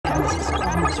It's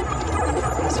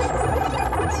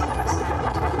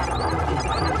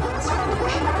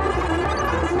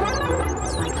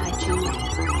like hygiene.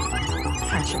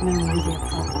 Friendship may only be a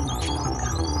problem much longer.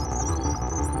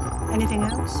 Anything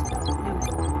else? No.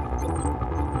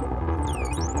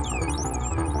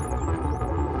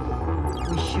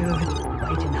 We should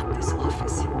brighten up this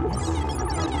office, yes?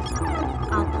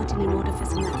 I'll put in an order for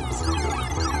some lamps.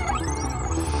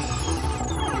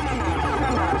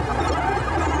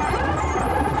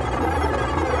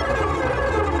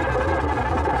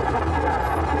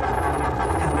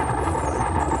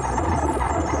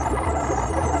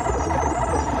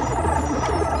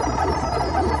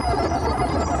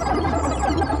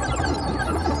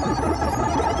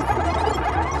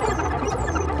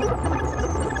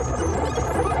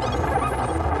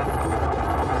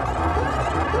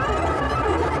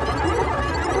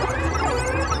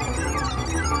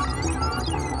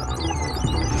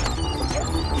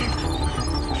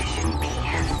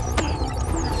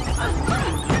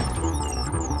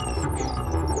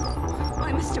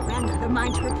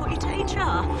 Mind to report you to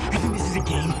HR. You think this is a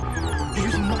game? You're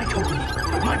using my company,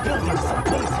 my building, some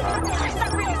poison. Is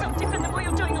that really so different than what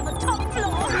you're doing on the top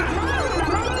floor?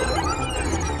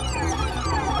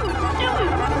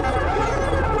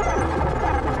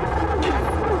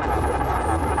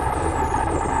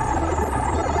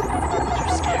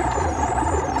 You're scared.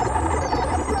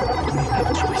 You don't have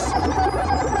a choice.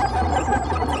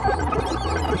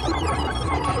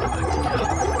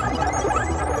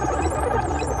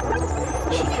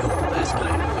 She killed the last guy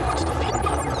in the village to defeat me,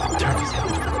 turned his head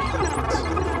into a beast.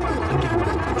 I'm giving you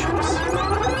no choice.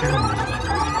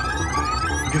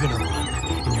 You're gonna run,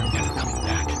 and you're never coming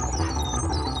back.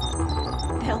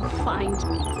 They'll find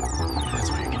me. That's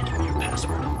why you're gonna give me your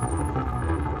password.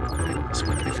 So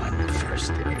we can find me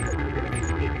first.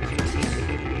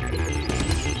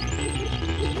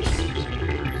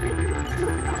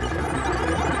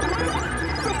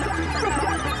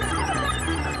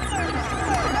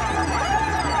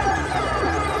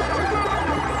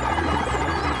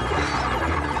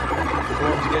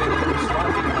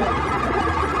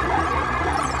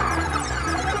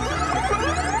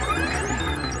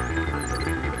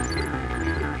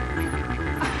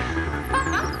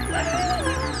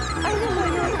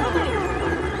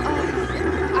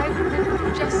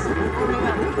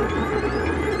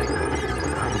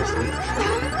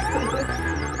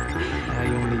 I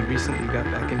only recently got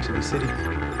back into the city. I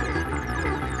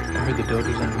heard the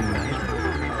dojo's under new management.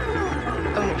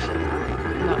 Ownership,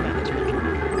 not management.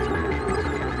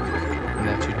 And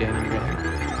that's your Danny Rand?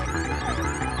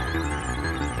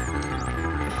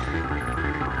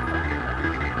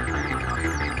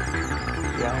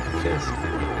 The Iron Fist.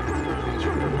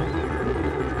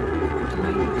 The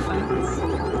way he fights.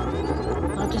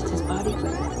 Not just his body,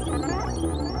 but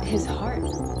his heart.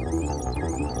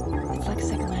 It's like a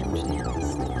second language to him.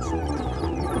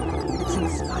 It's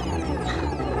inspiring.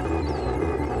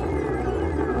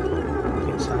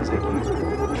 It sounds like you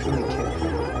truly care.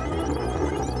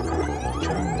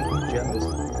 Try and make me jealous.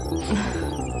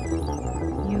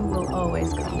 You will always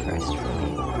come first for me.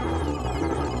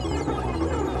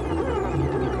 You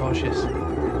need to be cautious.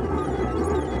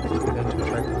 It's begun to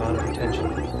attract a lot of attention.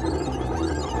 Pretty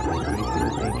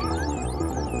good danger.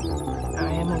 I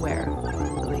am aware,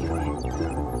 believe me.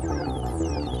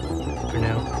 For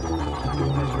now, keep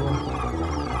doing as you are.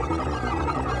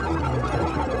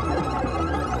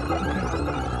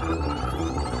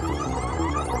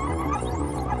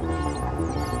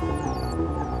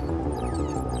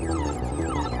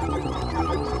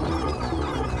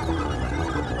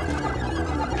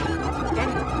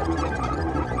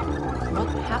 What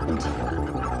happened to you?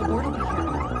 The board will be here.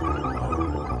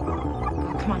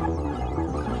 Come on.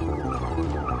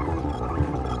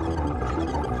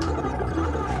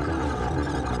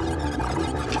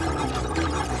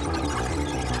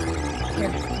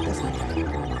 Here, this one.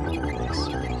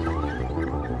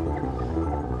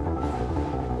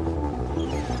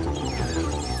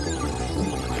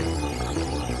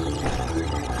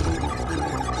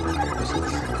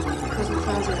 Prison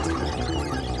Plaza is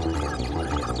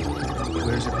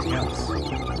Where's everything else?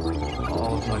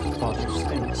 All of my father's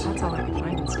things. That's all I can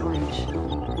find in storage.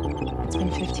 It's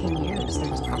been 15 years. There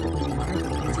was probably more that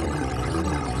things getting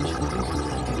eventually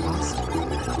lost.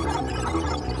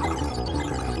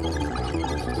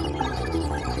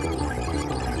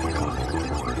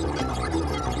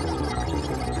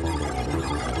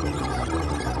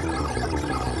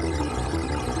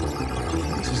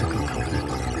 This is a good company.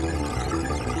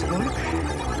 To work?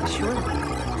 Sure.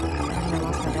 I mean, I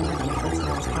lost my dad in the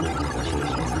Phrozenlight's contract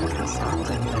negotiations and it was stopped.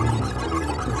 I mean,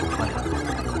 proof of plan.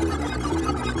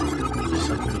 Just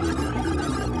like me.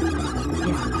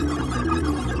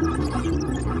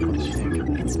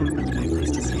 It's not really my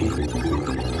place to say.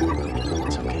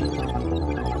 It's okay.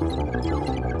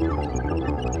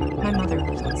 My mother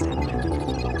lives on Staten Island.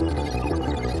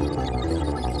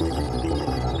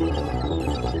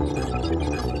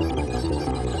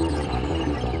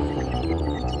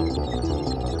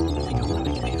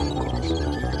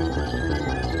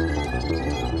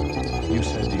 You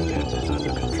said you had this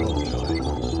under control, Joey.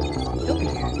 He'll be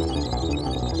here.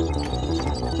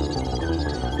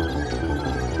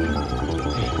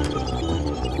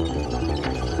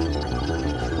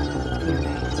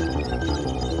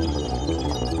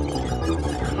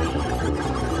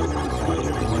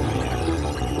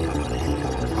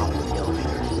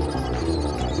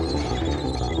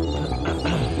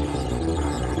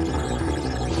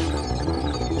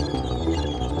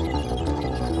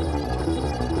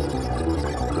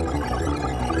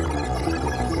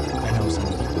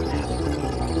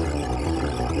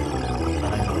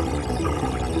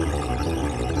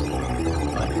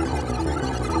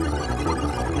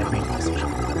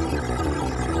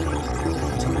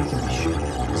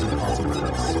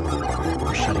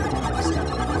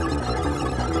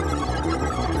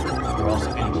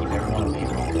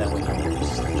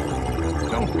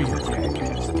 Don't be a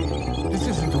jackass. This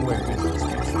isn't the way business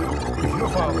gets done. If you're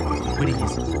following, But he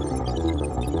isn't.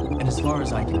 And as far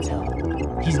as I can tell,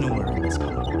 he's nowhere in this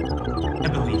company.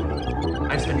 And believe me,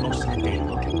 I've spent most of the day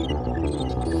looking.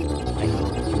 I know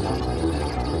that you're not playing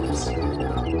back on this.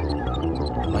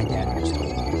 But my dad always told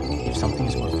me, if something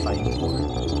is worth fighting for,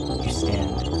 you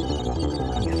stand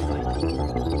and you fight.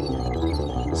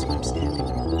 So I'm standing.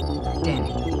 Danny,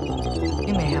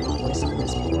 you may have a voice on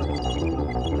this board,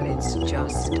 but it's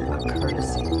just a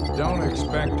courtesy. don't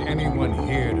expect anyone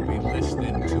here to be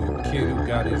listening to a kid who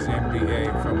got his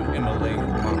MBA from a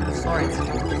Himalayan monk. Lawrence,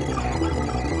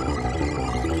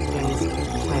 Danny's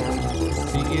plan.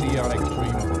 The idiotic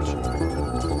dream of a child.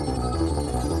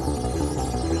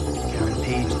 Karen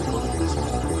Page, the book is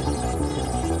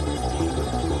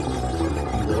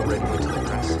you already went to the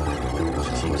press.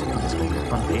 She seems to be this on the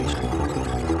front page.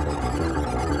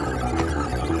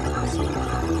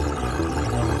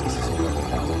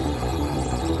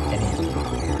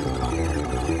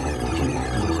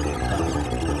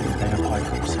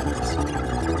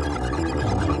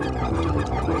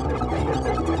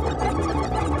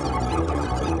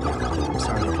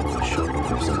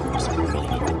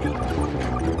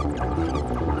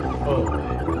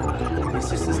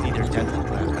 This is neither dental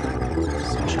plan,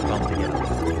 so I should bump together.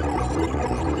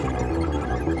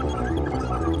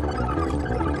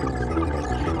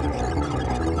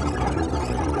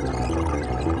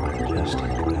 Just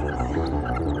incredible.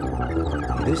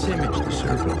 This image, the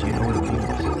serpent, do you know what it means?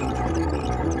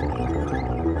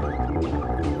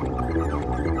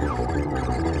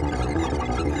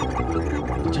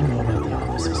 Did you know about the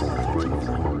offices on the 13th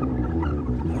floor?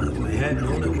 Well, if I had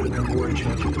known, I would have been more in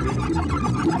charge of the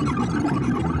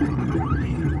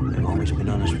I've always been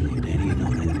honest with you, Danny, you know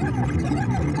that.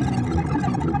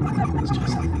 It's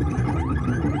just...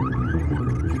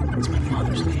 It's my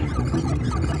father's name.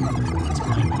 It's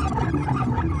my name.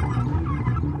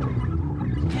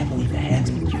 I can't believe the hand's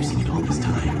been using it all this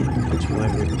time. That's why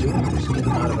we're doing this, get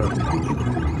him out of our pocket.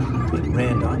 But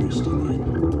Rand honest again.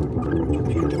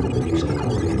 We have to release the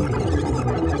whole thing.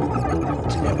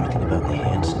 It's everything about the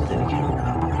hand synthetic heroin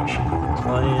operation. The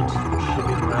clients, the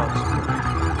shipping routes,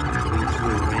 we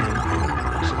threw Rand in the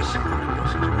process.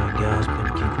 This is why Gal's been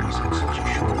keeping us on such a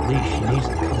short leash. She needs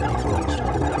the company for us to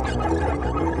work.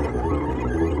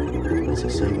 Does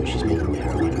it say where she's making the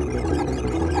heroin?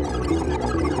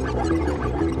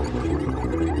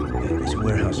 This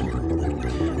warehouse in Brooklyn.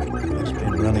 It's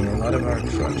been running a lot of our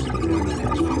trucks through there in the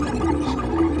past few days.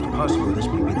 It's possible this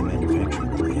may be the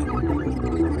manufacturing plant.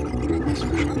 That's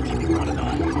where she'll be keeping running on.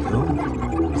 Who?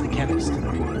 He's the chemist. The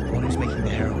one who's making the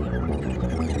heroin.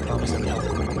 Promise them help.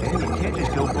 Man, you can't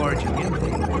just go barging in there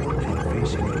and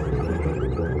facing it.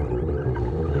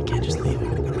 I can't just leave him.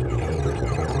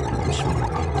 You're smart,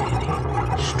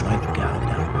 Danny. Strike Gal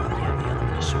down while you have the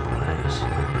element of surprise.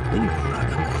 Then you can rock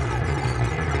him.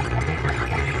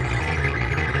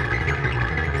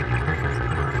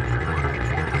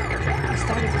 I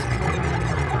started this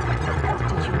program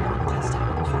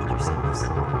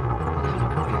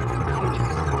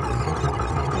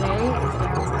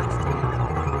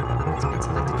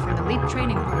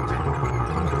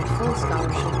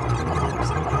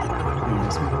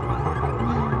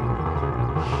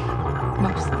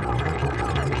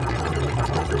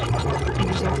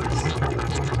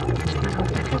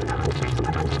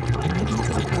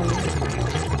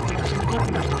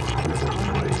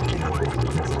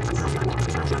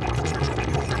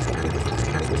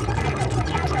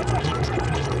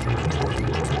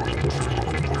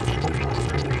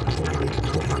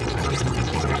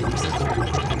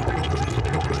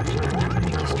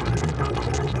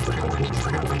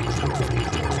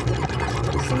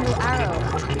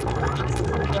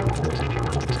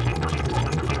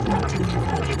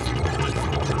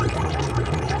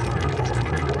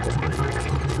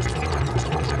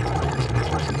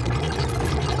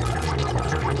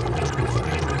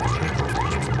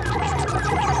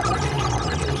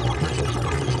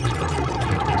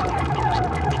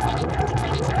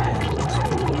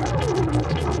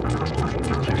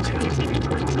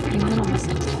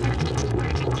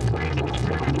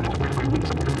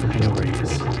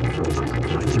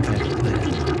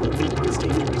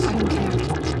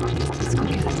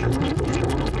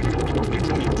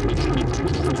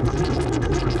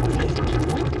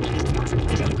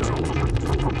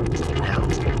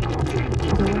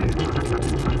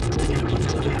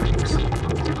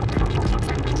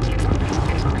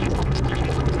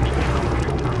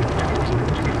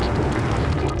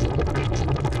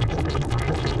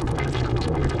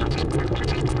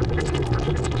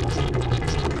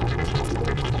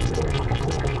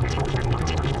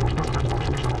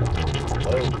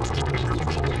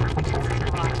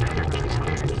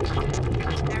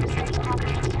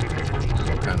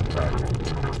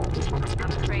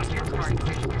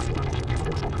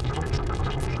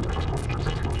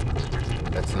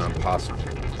That's not possible.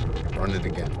 Run it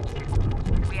again.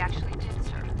 We actually